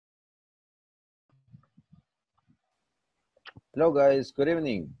Hello guys, good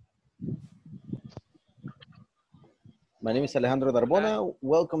evening. My name is Alejandro Darbona.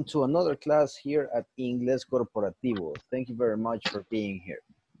 Welcome to another class here at Ingles Corporativo. Thank you very much for being here.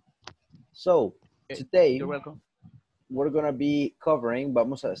 So, today, You're welcome. we're going to be covering,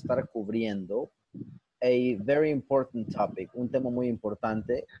 vamos a estar cubriendo a very important topic, un tema muy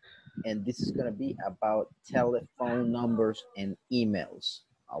importante, and this is going to be about telephone numbers and emails,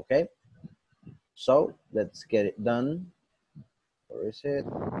 okay? So, let's get it done. Where is it?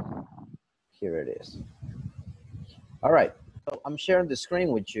 Here it is. All right, so I'm sharing the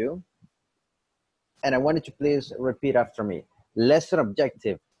screen with you, and I wanted to please repeat after me. Lesson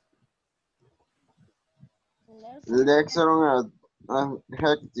objective. Lesson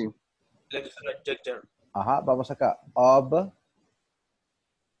objective. Lesson objective. Ajá, vamos acá.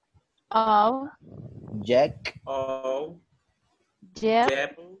 Objective.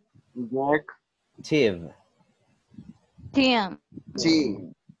 Okay.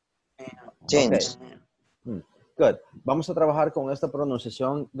 Good. Vamos a trabajar con esta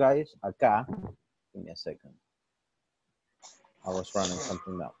pronunciación, guys, acá. Give me a second. I was running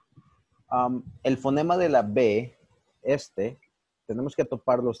something now. El fonema de la B, tenemos que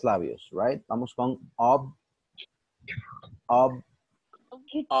topar los labios, right? Vamos con object,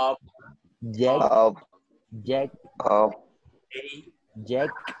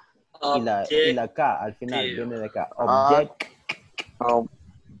 y la K al final viene de acá. Object. Now,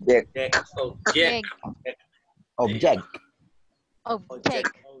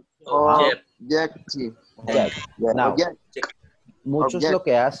 muchos lo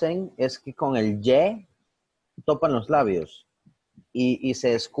que hacen es que con el Y topan los labios y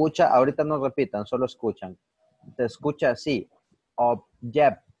se escucha, ahorita no repitan, solo escuchan. Se escucha así,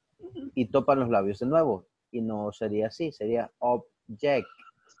 object, y topan los labios de nuevo. Y no sería así, sería object.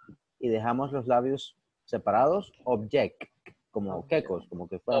 Y dejamos los labios separados, object, como quecos, como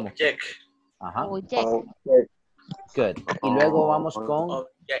que fuéramos. Object. Ajá. Good. Y luego vamos con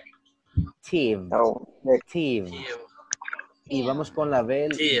tive. Y vamos con la B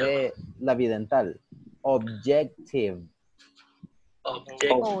de la bidental. Objective.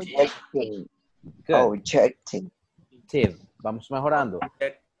 Good. Tive. Vamos mejorando.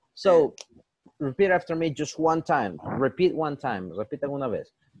 So, repeat after me just one time. Repeat one time. Repitan una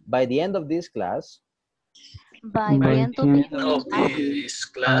vez. By the end of this class,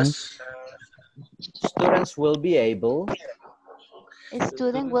 students will be able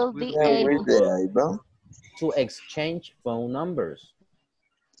to exchange phone numbers.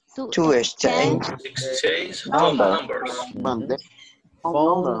 To exchange phone numbers.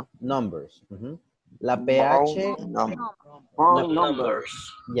 Phone numbers. La PH. Phone numbers.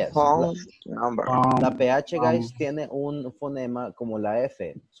 Yes. Phone number. La PH, guys, tiene un fonema como la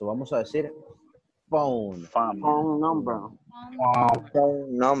F. So vamos a decir phone. Phone number.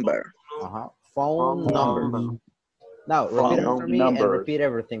 Phone number. Phone numbers. Now, repeat after me and repeat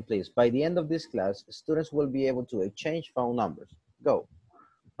everything, please. By the end of this class, students will be able to exchange phone numbers. Go.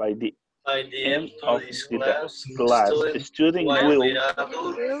 By the end of this class, the student will be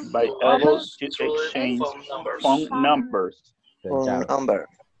able to exchange phone numbers. Good job.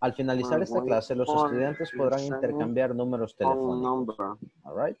 Al finalizar esta clase, los estudiantes podrán intercambiar números telefónicos.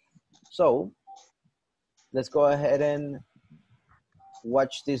 All right? So, let's go ahead and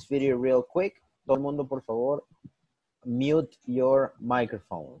watch this video real quick. Todo el mundo, por favor, mute your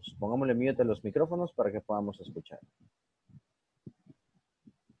microphones. Pongámosle mute a los micrófonos para que podamos escuchar.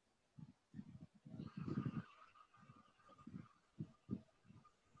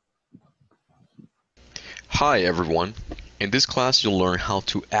 Hi everyone. In this class you'll learn how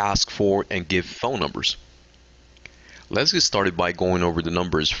to ask for and give phone numbers. Let's get started by going over the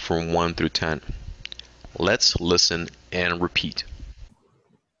numbers from 1 through 10. Let's listen and repeat.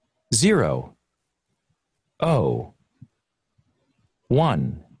 0 0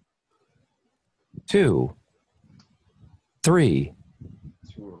 1 2 3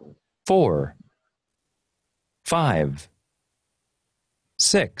 4 5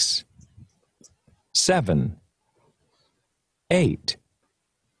 6 7 8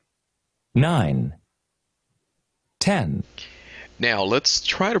 9 10. Now let's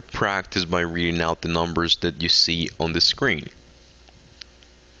try to practice by reading out the numbers that you see on the screen.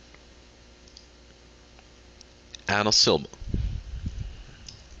 Ana Silva.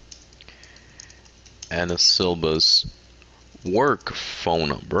 Ana Silva's work phone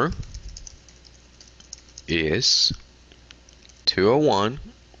number is 201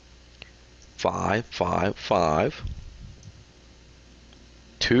 555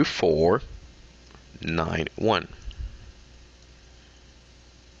 2491.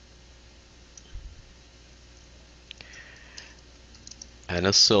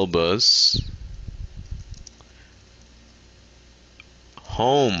 Ana Silva's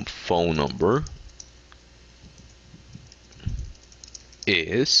home phone number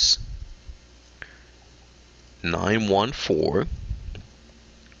is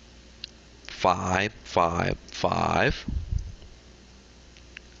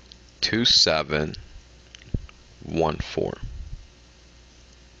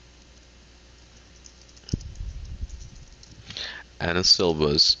Ana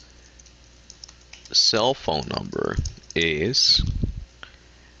Silva's cell phone number is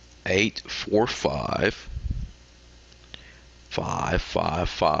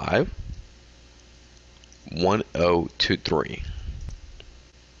 845-555-1023.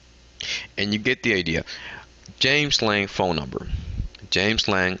 And you get the idea. James Lang phone number. James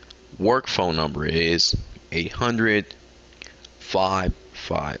Lang work phone number is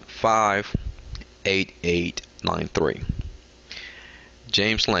 800-555-8893.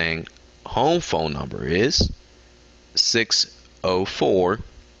 James Lang home phone number is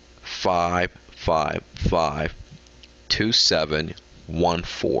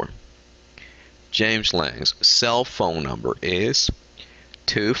 604-555-2714. James Lang's cell phone number is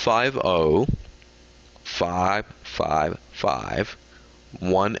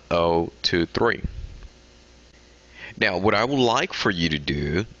 250-555-1023. Now, what I would like for you to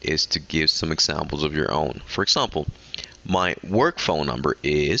do is to give some examples of your own. For example, my work phone number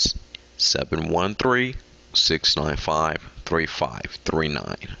is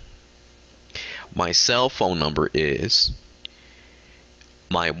 713-695-3539. My cell phone number is,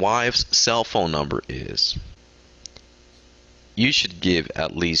 my wife's cell phone number is. You should give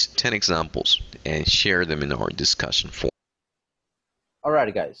at least 10 examples and share them in our discussion forum.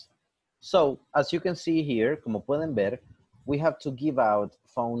 Alright, guys. So, as you can see here, como pueden ver, we have to give out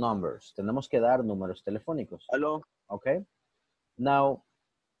phone numbers. Tenemos que dar números telefónicos. Hello. Okay? Now,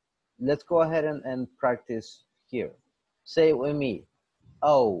 let's go ahead and practice here. Say it with me.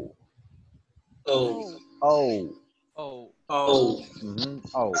 O. O. O. O. O.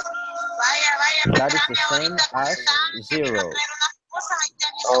 That is the same as 0.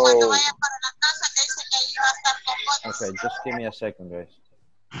 Oh. Okay, just give me a second, guys.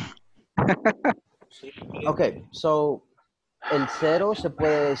 Okay, so el 0 se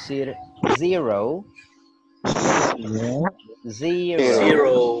puede decir 0.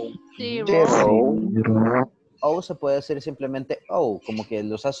 0. O se puede decir simplemente O, como que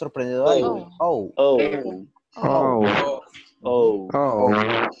los ha sorprendido algo. O.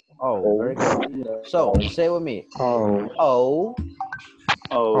 Oh, very good. So, say with me. O.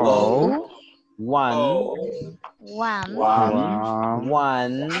 1.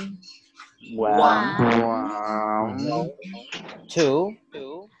 2.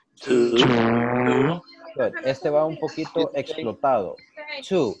 Good. Este va un poquito explotado.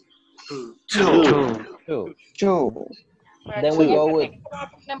 2. Then we go with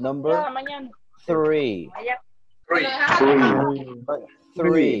number 3.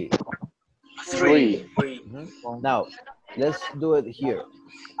 3. Now, let's do it here.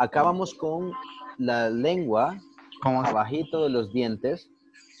 Acá vamos con la lengua abajito de los dientes,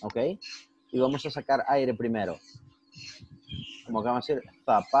 ¿ok? Y vamos a sacar aire primero. Como acá vamos a decir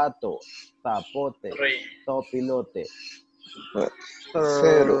zapato, zapote, topilote.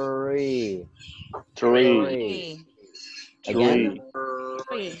 3. Again.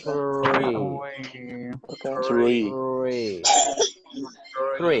 3.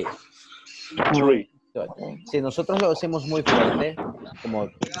 Good. Si nosotros lo decimos muy fuerte, como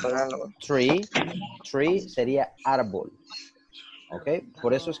tree sería árbol. ¿Ok?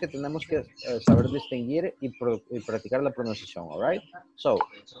 Por eso es que tenemos que saber distinguir y practicar la pronunciación. All right? So,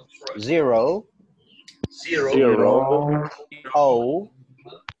 0. O.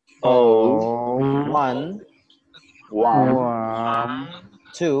 1.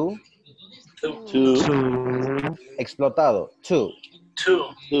 2. Explotado. 2.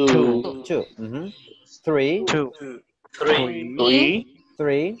 3.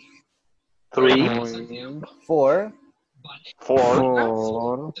 4. 4.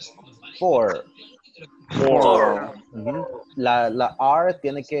 La R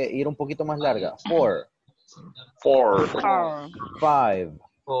tiene que ir un poquito más larga. 4. 5.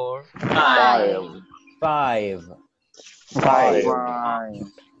 5.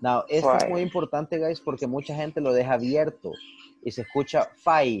 Now, esto es muy importante, guys, porque mucha gente lo deja abierto y se escucha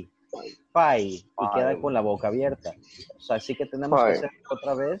y queda con la boca abierta. O sea, así que tenemos que hacer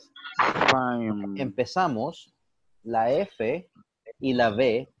otra vez. Empezamos, la F y la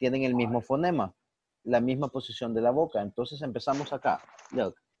B tienen el mismo fonema, la misma posición de la boca. Entonces empezamos acá.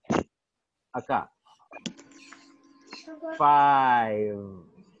 Look. Acá. Five.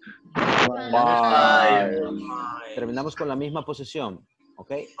 Five. Terminamos con la misma posición.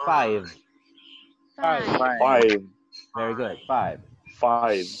 ¿Ok? Five. Five. Very good. Five.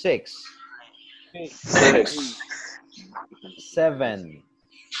 Five. Six. Six. Seven.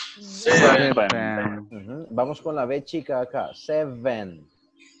 Seven. Vamos con la B chica acá. Seven.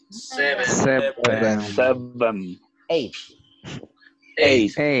 Seven. Eight.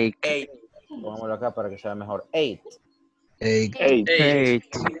 Eight. Pongámoslo acá para que sea mejor. Eight. Eight.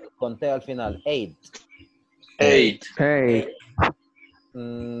 Conté al final. Eight. Eight.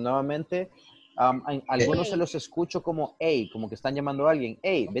 Nuevamente, algunos se los escucho como hey, como que están llamando a alguien.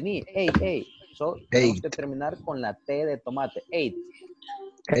 Hey, vení, hey. So, tenemos que terminar con la T de tomate. Eight.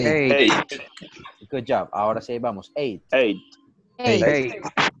 Good job. Ahora sí, vamos. Eight.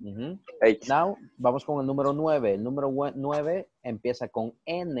 Now, vamos con el número 9. El número 9 empieza con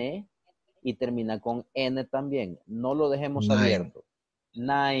N y termina con N también. No lo dejemos abierto.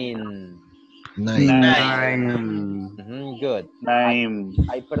 Nine. Good.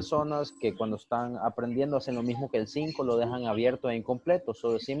 Hay personas que cuando están aprendiendo hacen lo mismo que el 5, lo dejan abierto e incompleto.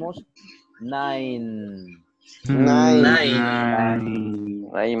 So decimos nine.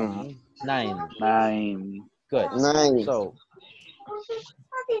 Good. So,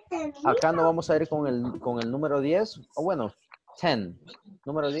 acá no vamos a ir con el número 10. O bueno, 10.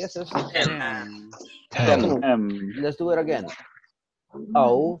 Número 10 es 10. Let's do it again.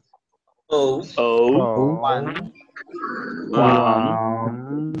 O.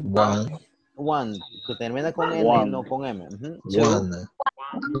 One. Que termina con N, no con M.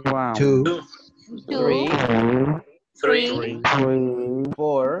 Two. Three.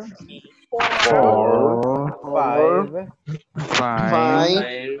 Four. Five.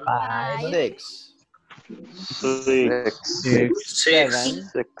 Six.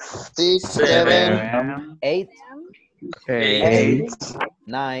 Seven. Eight.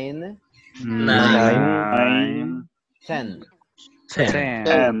 Nine. 10.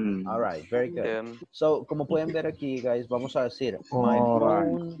 All right, very good. So, como pueden ver aquí, guys, vamos a decir my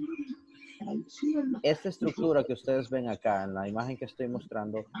phone. Esta estructura que ustedes ven acá en la imagen que estoy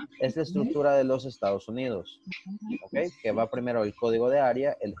mostrando es la estructura de los Estados Unidos, ¿ok? Que va primero el código de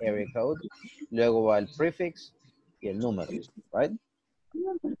área, el area code, luego va el prefix y el número, right?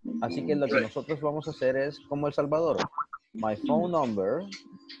 Así que lo que nosotros vamos a hacer es como El Salvador. My phone number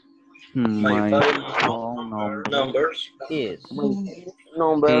is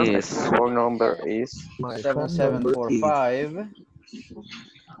 7745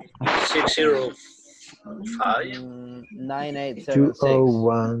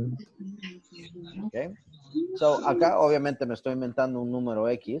 9876. Okay. So, acá obviamente me estoy inventando un número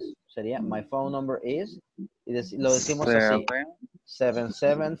X. Sería my phone number is, y lo decimos así.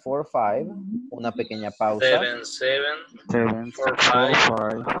 7745, una pequeña pausa.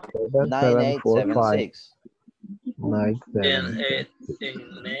 9876.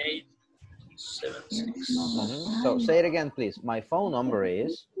 9876. So say it again, please. My phone number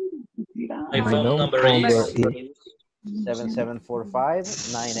is 7745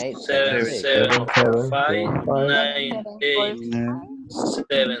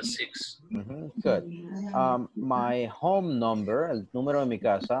 9876. Good. My home number, el número de mi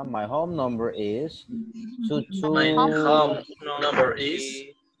casa, my home number is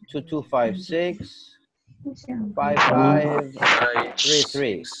 2256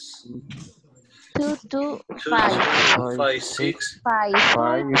 5533.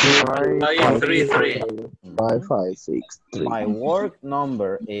 556. My work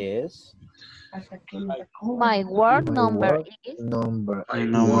number is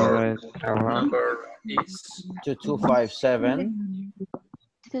 2257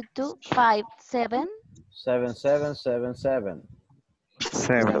 7777.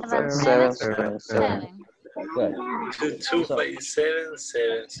 Good.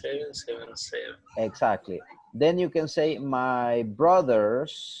 22577777. Exactly. Then you can say my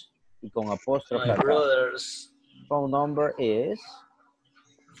brother's, y con apóstrofe My acá. brother's Phone number is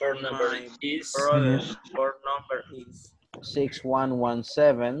phone number is 6117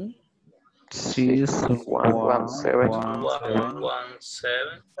 3399.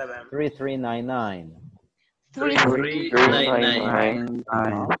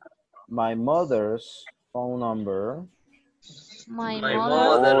 3399. My mother's phone number My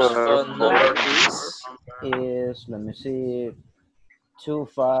mother's phone number is, let me see,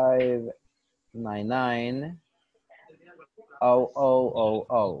 2599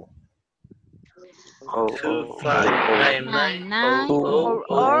 0000.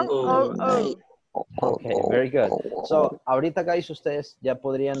 2599. Okay, very good. So, ahorita, guys, ustedes ya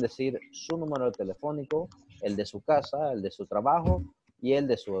podrían decir su número telefónico, el de su casa, el de su trabajo y el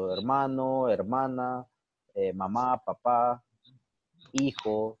de su hermano, hermana, mamá, papá,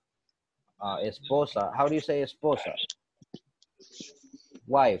 hijo, esposa. How do you say esposa?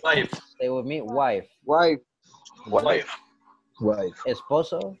 Wife. Wife. Stay with me. Wife. Wife. Wife. Wife.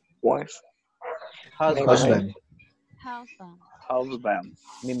 Esposo. Wife. Husband. Husband. Husband. Husband.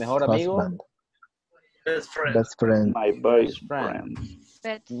 Mi mejor amigo. Husband. Best friend. Best friend. My best friend.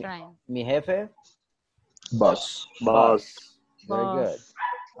 Best friend. Mi jefe. Boss. Boss. Very good.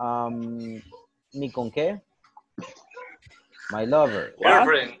 Mi con qué? My lover.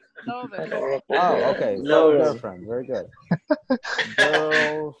 Girlfriend. Oh, okay. Girlfriend. Very good.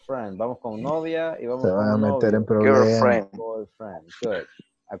 Girlfriend. Vamos con novia y vamos Se van a con meter en novio. problemas. Girlfriend. Boyfriend. Good.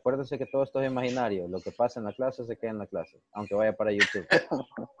 Acuérdense que todo esto es imaginario. Lo que pasa en la clase se queda en la clase, aunque vaya para YouTube.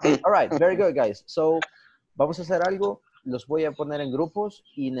 All right. Very good, guys. So, vamos a hacer algo. Los voy a poner en grupos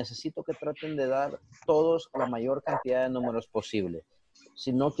y necesito que traten de dar todos la mayor cantidad de números posible.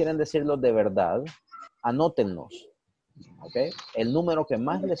 Si no quieren decirlo de verdad, anótenlos. ¿Ok? El número que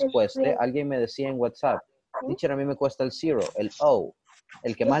más les cueste, alguien me decía en WhatsApp, teacher, a mí me cuesta el 0, el O.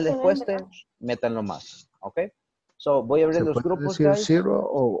 El que más les cueste, métanlo más. ¿Ok? So, voy a abrir ¿Se los puede grupos, decir guys. zero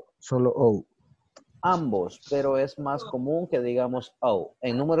o solo O? Ambos, pero es más común que digamos O.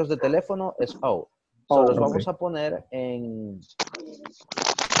 En números de teléfono es O. So, los vamos a poner en...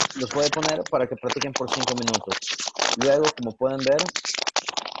 Los voy a poner para que practiquen por 5 minutos. Luego, como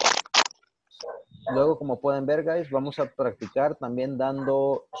pueden ver, guys, vamos a practicar también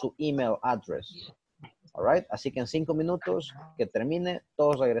dando su email address. All right? Así que en 5 minutos que termine,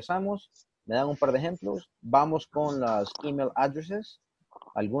 todos regresamos. Me dan un par de ejemplos. Vamos con las email addresses,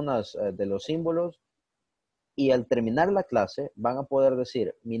 algunas de los símbolos. Y al terminar la clase, van a poder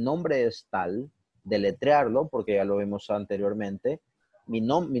decir, mi nombre es tal, deletrearlo, porque ya lo vimos anteriormente. Mi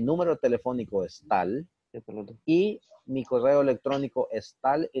número telefónico es tal. Y mi correo electrónico es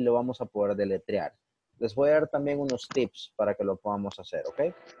tal y lo vamos a poder deletrear. Les voy a dar también unos tips para que lo podamos hacer, ¿ok?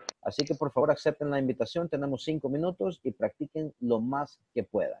 Así que por favor acepten la invitación. Tenemos 5 minutos y practiquen lo más que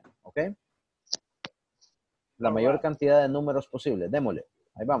puedan, ¿ok? La mayor cantidad de números posible. Démosle.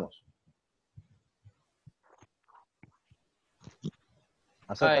 Ahí vamos.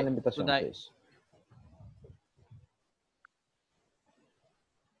 Acepten la invitación, please.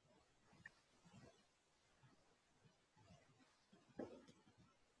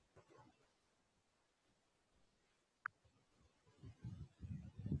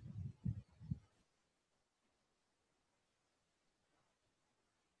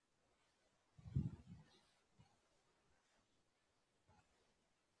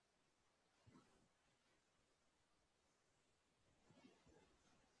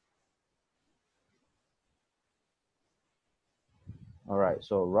 All right,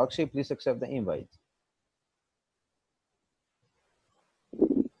 so Roxy, please accept the invite.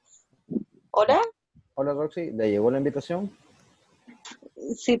 Hola. Hola Roxy, ¿le llegó la invitación?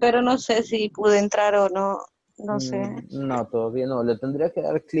 Sí, pero no sé si pude entrar o no. No sé. No, todavía no. Le tendría que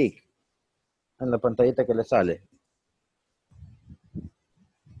dar clic en la pantallita que le sale.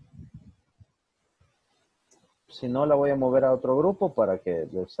 Si no, la voy a mover a otro grupo para que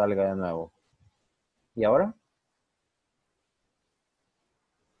le salga de nuevo. ¿Y ahora?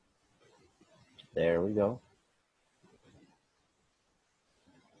 There we go.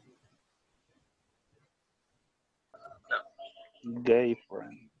 Gay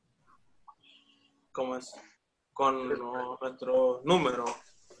friend. ¿Cómo es? Con nuestro número.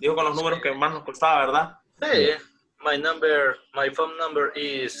 Dijo con los números que más nos costaba, ¿verdad? Sí. My phone number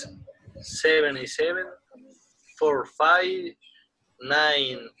is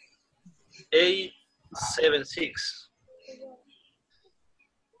 77459876.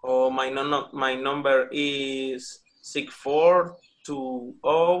 O my number is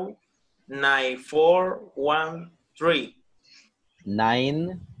 64209413.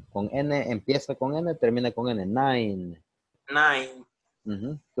 9 con N, empieza con N, termina con N. 9. 9.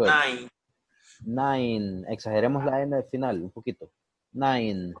 Good. 9. 9. Exageremos la N al final un poquito.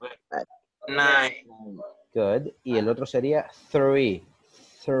 9. 9. Good. Y el otro sería 3.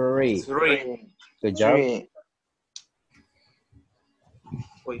 3. 3. Good job.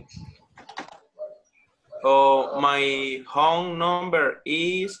 Uy. Oh, my home number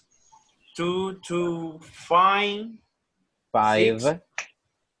is 225. 5.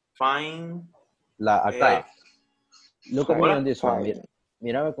 Acá. Look at me on this one.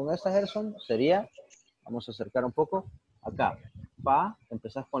 Mírame con esta, Gerson. Sería, vamos a acercar un poco. Acá. Pa,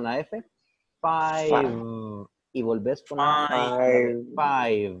 empezás con la F. 5. Y volvés con la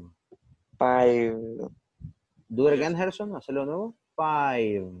 5. 5. Do it again, Gerson. Hazlo de nuevo.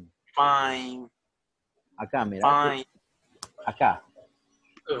 5. 5. Acá, mira. 5. Acá.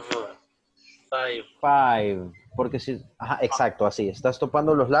 5. Porque si... Ajá, exacto, así. Estás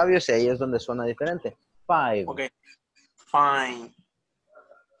topando los labios y ahí es donde suena diferente. 5. Ok. 5.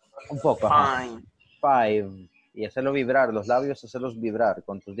 Un poco, ajá. 5. Y hacerlo vibrar, los labios, hacerlos vibrar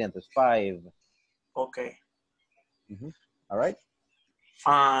con tus dientes. 5. Ok. All right.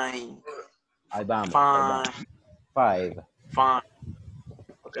 5. Ahí vamos. 5. 5.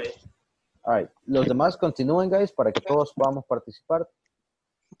 Ok. All right. Los demás continúen, guys, para que todos podamos participar.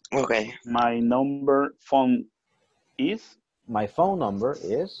 Ok. My number phone is. My phone number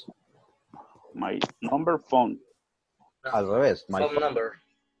is. My number phone. Al revés. My phone number.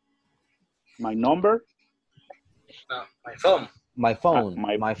 My number. No, my phone. My phone.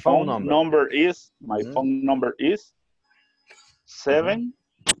 My phone phone number. is. My phone number is 7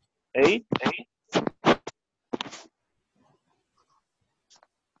 8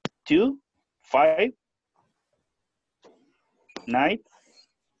 2 5 9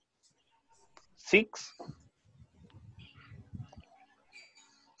 6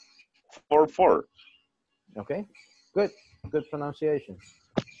 4 4. Okay. Good. Good pronunciation.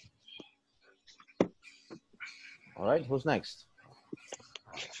 All right. Who's next?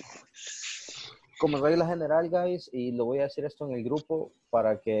 Como regla general, guys, y lo voy a decir esto en el grupo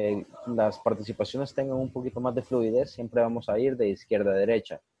para que las participaciones tengan un poquito más de fluidez, siempre vamos a ir de izquierda a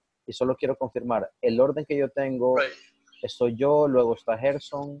derecha. Y solo quiero confirmar, el orden que yo tengo, estoy yo, luego está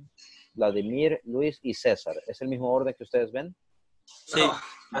Gerson, Vladimir, Luis y César. ¿Es el mismo orden que ustedes ven? Sí,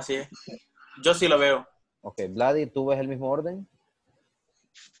 así es. Yo sí lo veo. Ok, Vladi, ¿tú ves el mismo orden?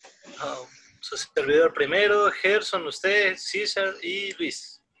 Su servidor primero, Gerson, usted, César y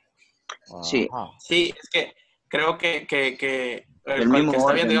Luis. Sí. Sí, es que creo que El mismo que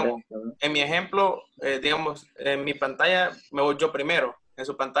está orden, bien, digamos, en mi ejemplo, digamos, en mi pantalla me voy yo primero, en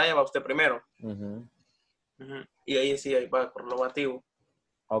su pantalla va usted primero. Y ahí sí, ahí va correlativo.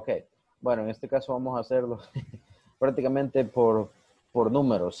 Ok, bueno, en este caso vamos a hacerlo prácticamente por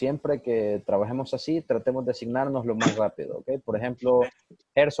números. Siempre que trabajemos así, tratemos de asignarnos lo más rápido, ¿ok? Por ejemplo,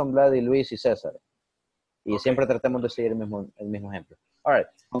 Gerson, Vladi, Luis y César. Y siempre tratemos de seguir el mismo ejemplo. All right,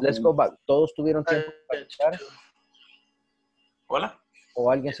 let's go back. ¿Todos tuvieron tiempo para practicar? ¿Hola? ¿O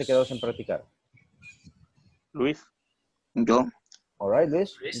alguien se quedó sin practicar? Luis. Yo. All right,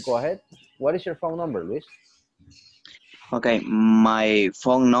 Luis, go ahead. What is your phone number, Luis? Okay, my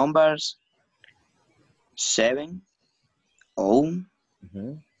phone numbers 7 0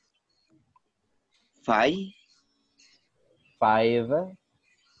 5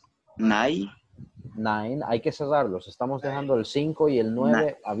 9. Hay que cerrarlos. Estamos dejando el 5 y el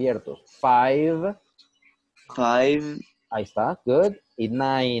 9 abiertos. 5. Ahí está. Good. Y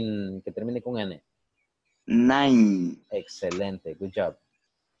 9, que termine con N. 9. Excelente. Good job.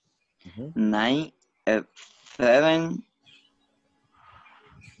 9 7 0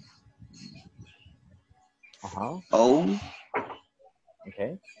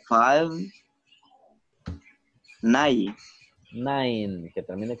 Okay. 5 9. 9, que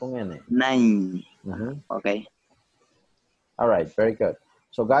termine con N. 9. Okay. All right, very good.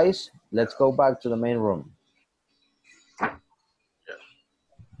 So guys, let's go back to the main room.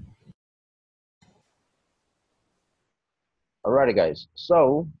 Alrighty, guys.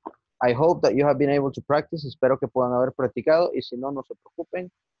 So, I hope that you have been able to practice. Espero que puedan haber practicado. Y si no, no se preocupen,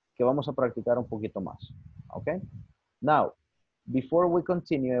 que vamos a practicar un poquito más. Okay? Now, before we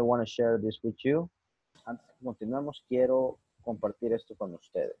continue, I want to share this with you. Antes que continuemos, quiero compartir esto con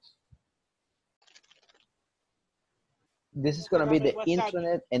ustedes. This is going to be the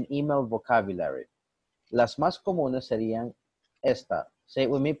internet and email vocabulary. Las más comunes serían esta. Say it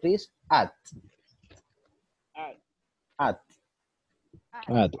with me, please. At.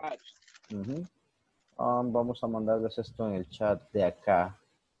 Vamos a mandarles esto en el chat de acá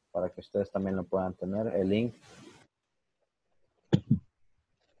para que ustedes también lo puedan tener, el link.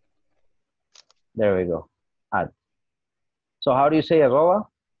 There we go. At. So how do you say arroba?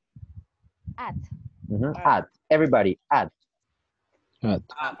 At. At. Everybody, at. Good.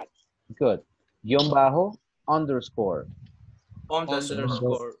 Guión bajo, underscore.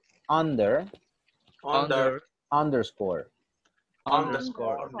 Underscore. Under. Underscore. Punto.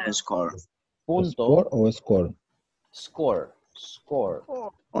 Score o score? Score.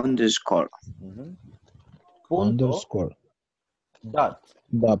 Underscore. Punto. Underscore. Dot.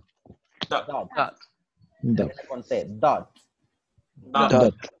 Dot.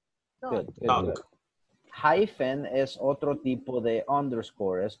 Good. Hyphen es otro tipo de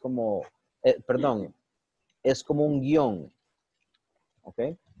underscore. Es como, perdón, es como un guión.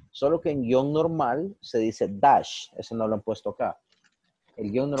 ¿Ok? Solo que en guión normal se dice dash. Eso no lo han puesto acá. El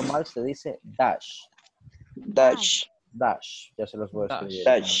guión normal se dice dash. Dash. Dash. Ya se los voy a escribir.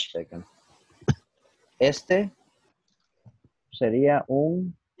 Dash. Este sería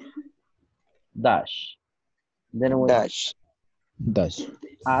un dash. Then we Dash. Dash.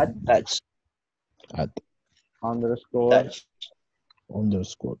 add Dash. Add. underscore. Dash.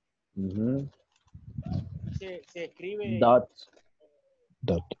 Underscore. Se escribe. Dot.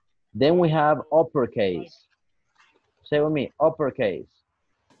 Dot. Then we have uppercase. Say with me, uppercase.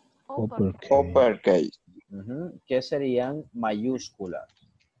 Uppercase. Uppercase. Que serían mayúsculas.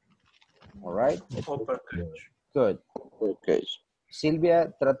 All right? Good. Uppercase.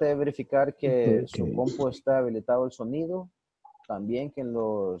 Silvia, trate de verificar que su compu está habilitado el sonido. También que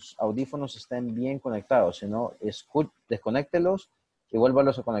los audífonos estén bien conectados. Si no, desconéctelos y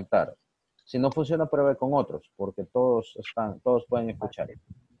vuélvalos a conectar. Si no funciona, pruebe con otros, porque todos pueden escuchar.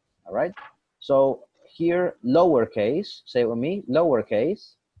 All right? So, here, lowercase, say with me,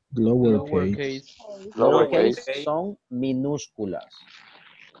 lowercase. Lowercase. Lowercase son minúsculas.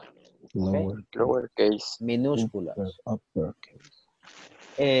 Lowercase. Minúsculas. Uppercase.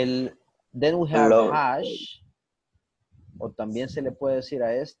 Then we have hash, o también se le puede decir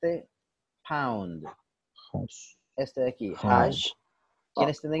a este, pound. Hash. Este de aquí, Hash.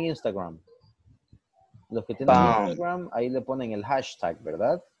 ¿Quiénes tienen Instagram? Los que tienen Instagram, ahí le ponen el hashtag,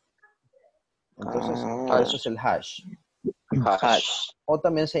 ¿verdad? Entonces, eso es el hash. Hash. O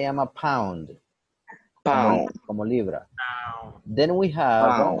también se llama pound. Pound. Como libra. Then we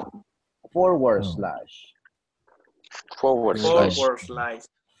have forward slash. Forward slash.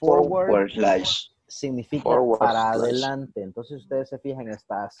 Forward slash. significa Forward para slash. adelante. Entonces ustedes se fijan,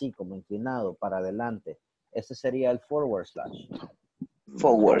 está así, como inclinado, para adelante. Este sería el forward slash.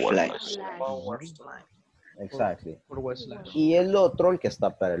 Forward slash. Exactly. Y el otro, el que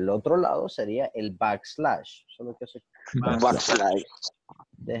está para el otro lado, sería el backslash. Solo que se... Backslash.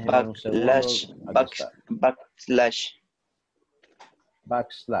 Déjenme un segundo. Backslash.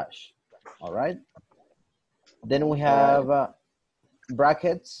 Backslash. All right. Then we have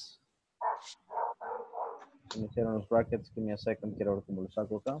brackets. Me hicieron los brackets. Give me a second. Quiero ver cómo los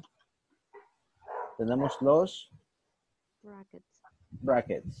saco acá. Tenemos los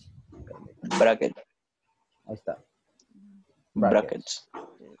brackets. Bracket. Ahí está. Brackets.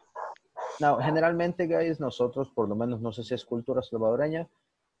 Now, generalmente, guys, nosotros, por lo menos, no sé si es cultura salvadoreña,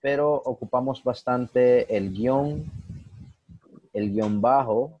 pero ocupamos bastante el guión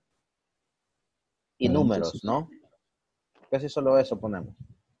bajo y números, ¿no? Casi solo eso ponemos.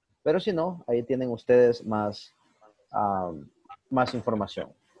 Pero si no, ahí tienen ustedes más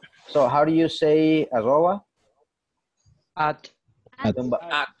información. So, how do you say arroba? At.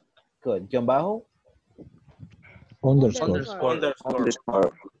 Good. Guión bajo. Underscore.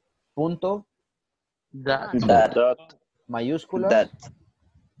 Punto. That. Mayúsculas.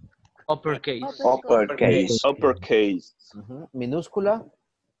 Uppercase. Uppercase. Minúscula.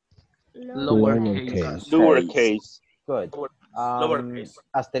 Lowercase. Good.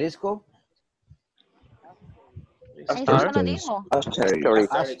 Asterisco. Eso lo dijo.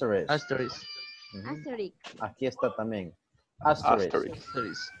 Asterisk. Aquí está también. Asterisk.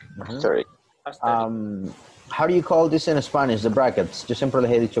 How do you call this in Spanish? The brackets. Yo siempre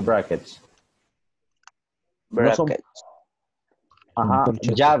les he dicho brackets. No son,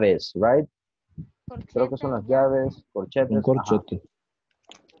 llaves, right? Creo que son las llaves, corchetes. Un corchete.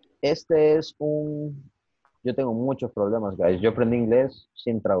 Este es yo tengo muchos problemas, guys. Yo aprendí inglés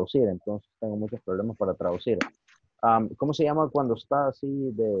sin traducir, entonces tengo muchos problemas para traducir. ¿Cómo se llama cuando está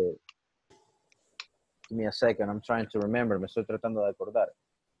así de... Give me a second, I'm trying to remember. Me estoy tratando de acordar.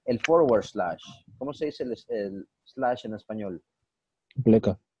 El forward slash. ¿Cómo se dice el slash en español?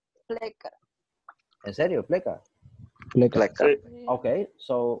 Pleca. ¿En serio? ¿Pleca? Pleca. Ok,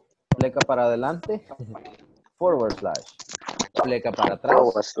 so, pleca para adelante. Forward slash. Pleca para atrás.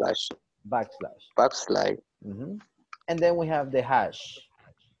 Forward slash. Backslash. And then we have the hash.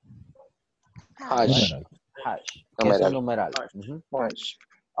 Hash. Que es el numeral.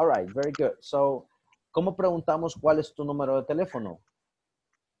 All right, very good. So, ¿cómo preguntamos cuál es tu número de teléfono?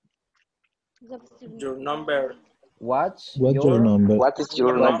 Your number. What's your number? What is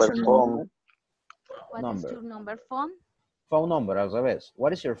your number phone? What is your number phone? Phone number, al revés.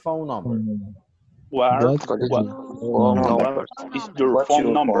 What is your phone number? What is your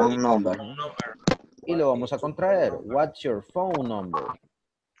phone number? Y lo vamos a contraer. What's your phone number?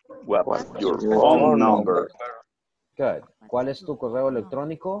 What's your phone number? Good. ¿Cuál es tu correo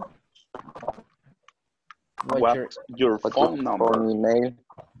electrónico? What's your phone number? Email.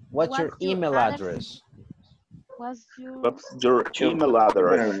 What's your email address? What's What's your email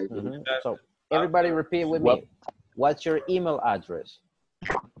address? So everybody repeat with me. What's your email address?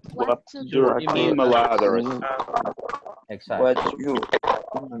 What's your email address? Exactly. What's your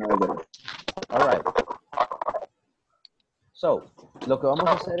email address? All right. So, lo que vamos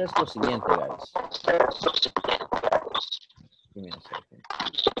a hacer es lo siguiente, guys. Give me a second.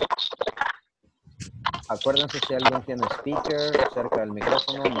 Acuérdense, si alguien tiene speaker cerca del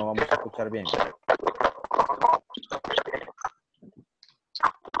micrófono, no vamos a escuchar bien.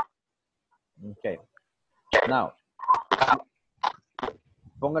 Okay. Now,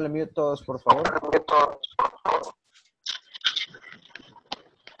 póngale mute todos, por favor.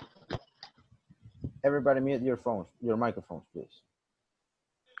 Everybody mute your phones, your microphones, please.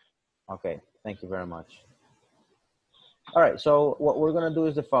 Okay, thank you very much. All right, so what we're going to do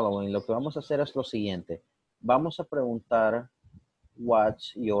is the following. Lo que vamos a hacer es lo siguiente. Vamos a preguntar,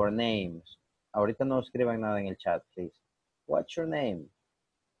 what's your name? Ahorita no escriban nada en el chat, please. What's your name?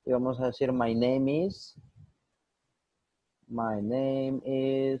 Y vamos a decir, my name is,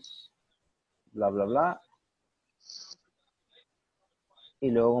 bla, bla, bla. Y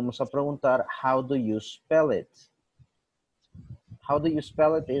luego vamos a preguntar, how do you spell it? How do you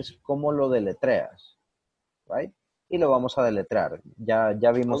spell it is cómo lo deletreas, right? Y lo vamos a deletrear. Ya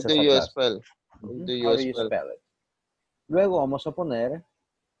vimos esa clase. How do you spell it? Luego vamos a poner,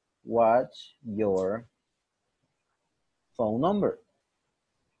 what's your phone number?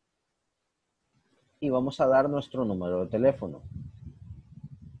 Y vamos a dar nuestro número de teléfono.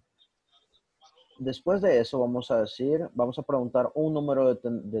 Después de eso vamos a preguntar un número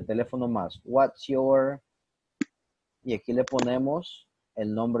de teléfono más. What's your, y aquí le ponemos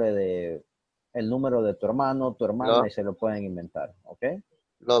el número de tu hermano, tu hermana, y se lo pueden inventar, ¿ok?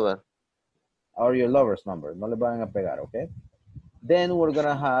 Lover. Or your lover's number, no le van a pegar, ¿ok? Then we're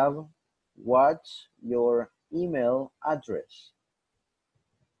gonna have, what's your email address?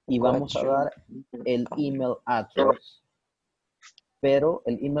 Y vamos a dar el email address. Pero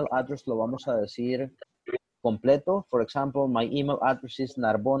el email address lo vamos a decir completo. For example, my email address is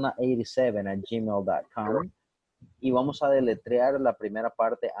narbona87@gmail.com. Y vamos a deletrear la primera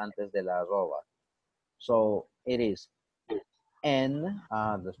parte antes de la arroba. So, it is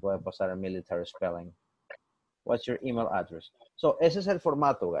les voy a pasar el military spelling. What's your email address? So, ese es el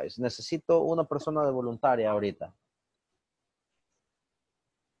formato, guys. Necesito una persona de voluntaria ahorita.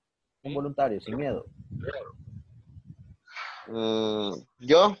 Un voluntario, sin miedo.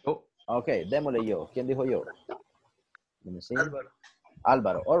 ¿Yo? Ok, démosle yo. ¿Quién dijo yo? Álvaro.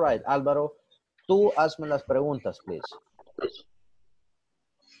 Álvaro. All right, Álvaro. Tú hazme las preguntas, please.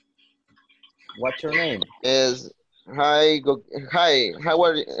 What's your name? Hi, how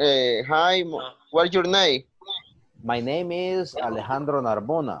are hi, what's your name? My name is Alejandro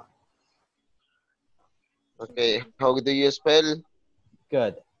Narbona. Okay, how do you spell?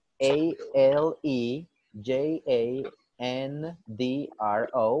 Good. Alejandro,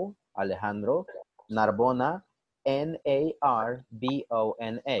 Alejandro, Narbona,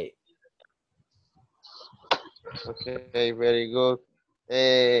 Narbona. Okay, very good.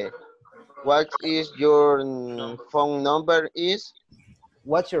 What is your phone number is?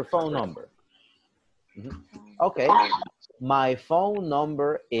 What's your phone number? Okay. My phone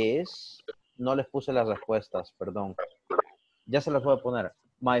number is, no les puse las respuestas, perdón. Ya se las voy a poner.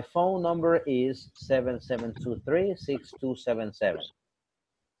 My phone number is 7723-6277.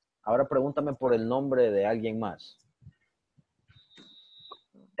 Ahora pregúntame por el nombre de alguien más.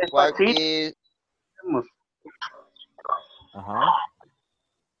 What is... Ajá.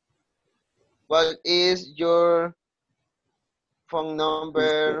 What is your phone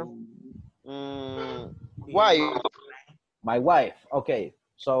number? Wife. My wife. Ok.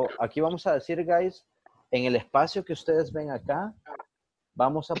 So, aquí vamos a decir, guys, en el espacio que ustedes ven acá,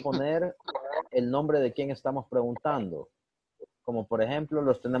 vamos a poner el nombre de quien estamos preguntando. Como por ejemplo,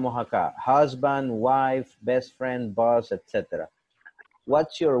 los tenemos acá. Husband, wife, best friend, boss, etc.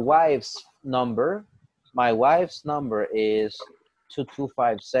 What's your wife's number? My wife's number is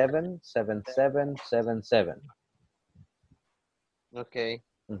 2257-7777. Ok.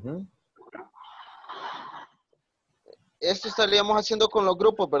 Uh-huh. Esto estaríamos haciendo con los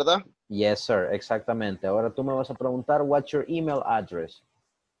grupos, ¿verdad? Yes, sir. Exactamente. Ahora tú me vas a preguntar, what's your email address?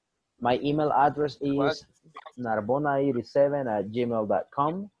 My email address is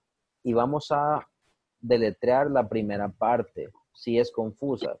narbona87@gmail.com y vamos a deletrear la primera parte, si es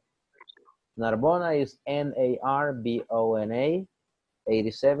confusa. Narbona is Narbona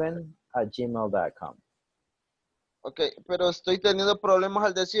 87@gmail.com. Ok, pero estoy teniendo problemas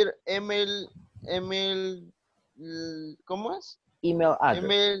al decir ¿cómo es? Email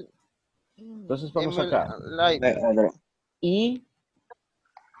address. Entonces vamos Email, acá. like,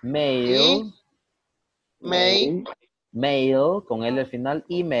 Mail, mail, con L al final,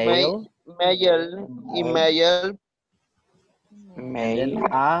 email, email, and then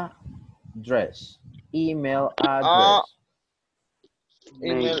address, email address.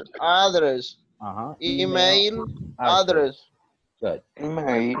 email address, email address, Good.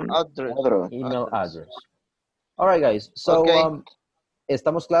 email address, Email address. All right, guys. So, okay.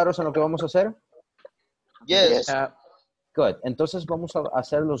 ¿Estamos claros en lo que vamos a hacer? Yes. Good. Entonces vamos a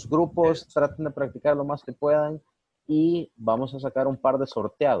hacer los grupos, traten de practicar lo más que puedan y vamos a sacar un par de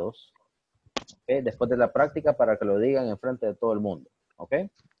sorteados, ¿okay? Después de la práctica para que lo digan en frente de todo el mundo. ¿Ok?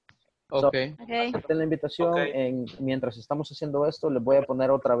 Okay. Acepten la invitación. Mientras estamos haciendo esto, les voy a poner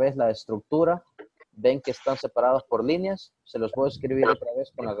otra vez la estructura. Ven que están separados por líneas. Se los voy a escribir otra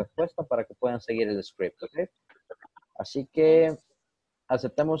vez con la respuesta para que puedan seguir el script. ¿Ok? Así que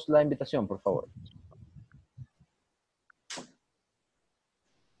aceptemos la invitación, por favor.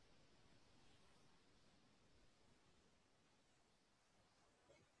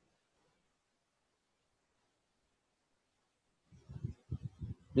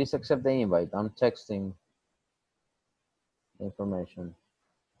 Please accept the invite. I'm texting information.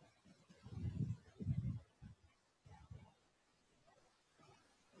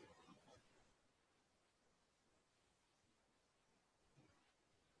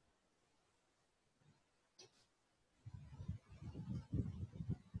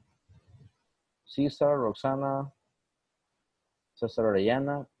 César, Roxana, César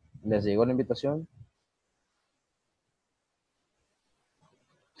Orellana, ¿les llegó la invitación?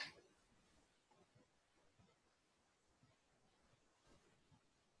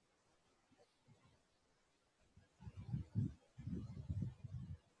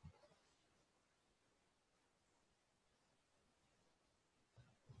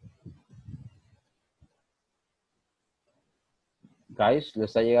 Guys,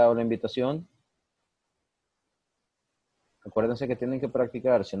 ¿les ha llegado la invitación? Acuérdense que tienen que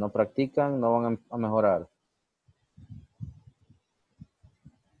practicar. Si no practican, no van a mejorar.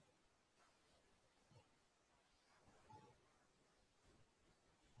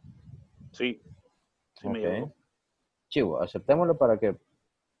 Sí. Sí me llegó. Chivo, aceptémoslo para que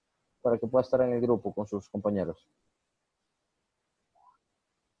pueda estar en el grupo con sus compañeros.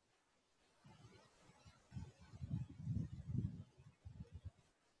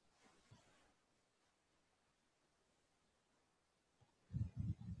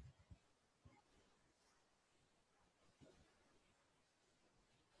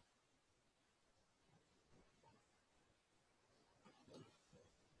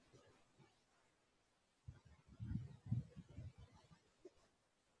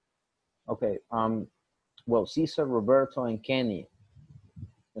 Okay, well, César, Roberto, and Kenny.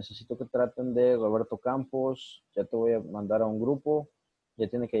 Necesito que traten de Roberto Campos. Ya te voy a mandar a un grupo. Ya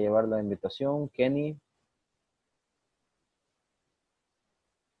tiene que llevar la invitación. Kenny.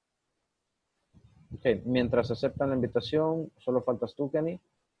 Okay, mientras aceptan la invitación, solo faltas tú, Kenny.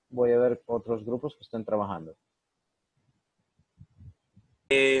 Voy a ver otros grupos que estén trabajando.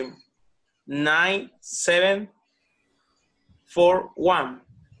 9741.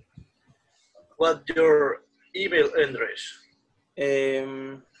 What's your email address?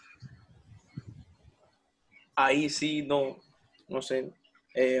 Ahí sí, no sé.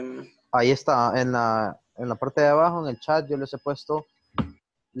 Ahí está, en la parte de abajo, en el chat, yo les he puesto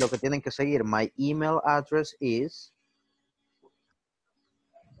lo que tienen que seguir. My email address is...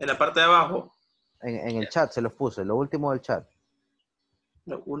 En la parte de abajo. En el chat se los puse, lo último del chat.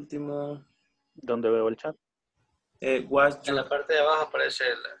 Lo último. ¿Dónde veo el chat? En la parte de abajo aparece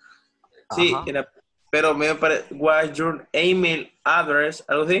el... Sí, pero me parece... What's your email address?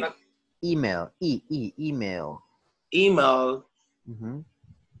 ¿Algo así? Email, email. Email.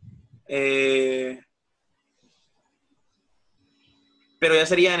 Pero ya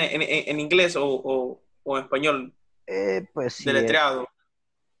sería en inglés o en español. Pues sí. Deletreado.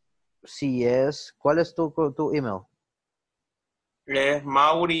 Sí es. ¿Cuál es tu email? Es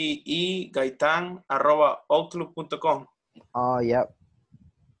mauri.y.gaitan@outlook.com. Ya.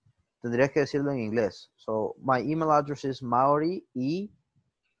 Tendrías que decirlo en inglés. So, my email address is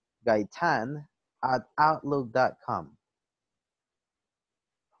mauri.gaitan@outlook.com.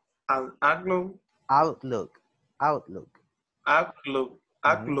 Outlook.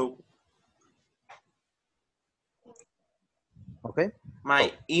 Okay.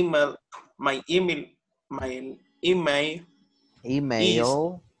 My email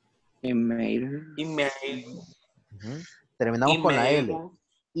Terminamos con la L.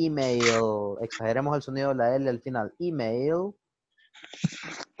 Email. Exageremos el sonido de la L al final. Email.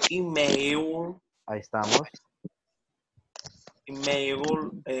 Email. Ahí estamos. Email.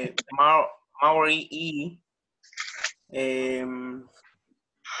 Mauri E.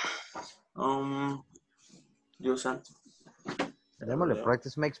 Dios santo. Démosle,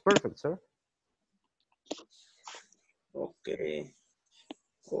 practice makes perfect, sir. Ok.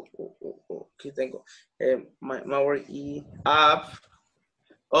 Aquí tengo. Mauri E. App.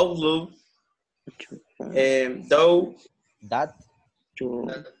 Outlook. Do. That.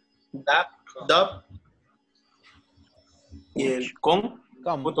 Dub. Y el com.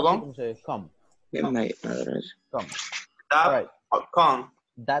 Com. Punto así com. como se dice, com. My address. Com. Dub. All right. Com.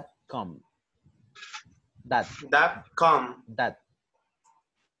 That com. That. Dub. Com. That.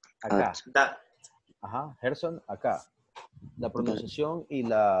 Acá. That. Ajá. Gerson, acá. La pronunciación y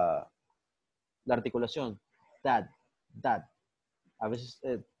la articulación. That. That. A veces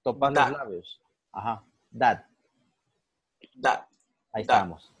topan los labios. Ajá. That. That. Ahí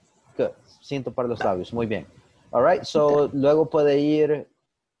estamos. Good. Sin topar los labios. Muy bien. All right. So, luego puede ir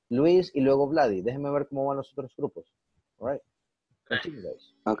Luis y luego Vladi. Déjenme ver cómo van los otros grupos. All right. Continue,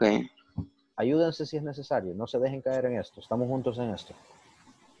 guys. Okay. Ayúdense si es necesario. No se dejen caer en esto. Estamos juntos en esto.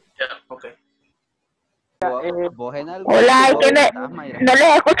 Ok. Hola, es que no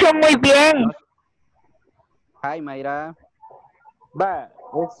les escucho muy bien. Hi, Mayra. Va,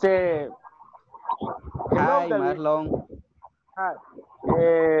 Hi, Marlon.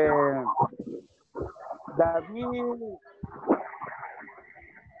 David.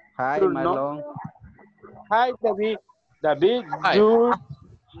 Hi, Marlon. Hi, David. David, Hi. your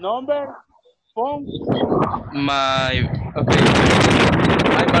number, phone. Okay.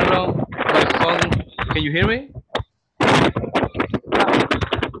 Hi, Marlon. My phone. Can you hear me?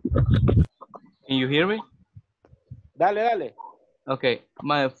 Can you hear me? Dale. Okay.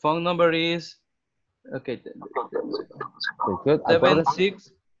 My phone number is. Okay. Good.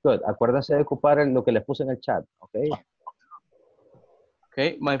 76. Good. Acuérdense de ocupar lo que les puse en el chat. Okay.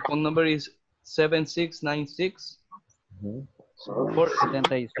 Okay. My phone number is 7696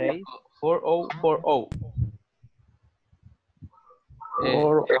 76 4040.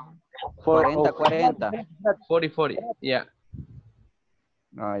 40. Yeah.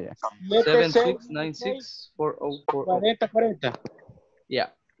 Oh, yeah. 7696 4040. 40. Yeah.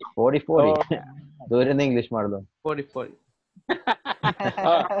 40. Do it in English, Marlon. 40.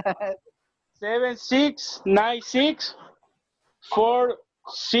 7696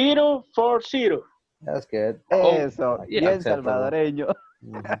 4040. That's good. Eso, bien Acceptable. salvadoreño.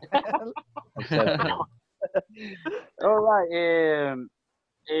 Acceptable. All right.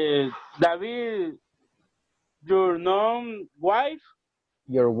 David, your wife.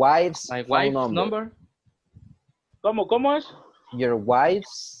 Your wife's My phone wife's number. ¿Cómo es? Your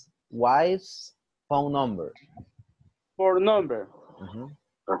wife's phone number. Phone number.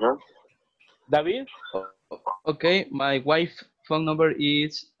 David. Okay, my wife's phone number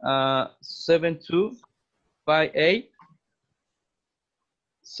is 7258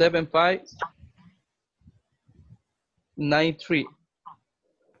 7593.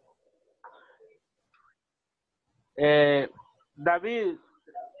 David.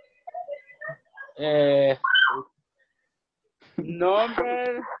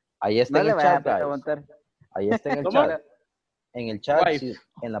 Number. Ahí está en el chat, guys. Ahí está en el ¿Cómo? chat. En el chat, sí,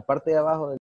 en la parte de abajo del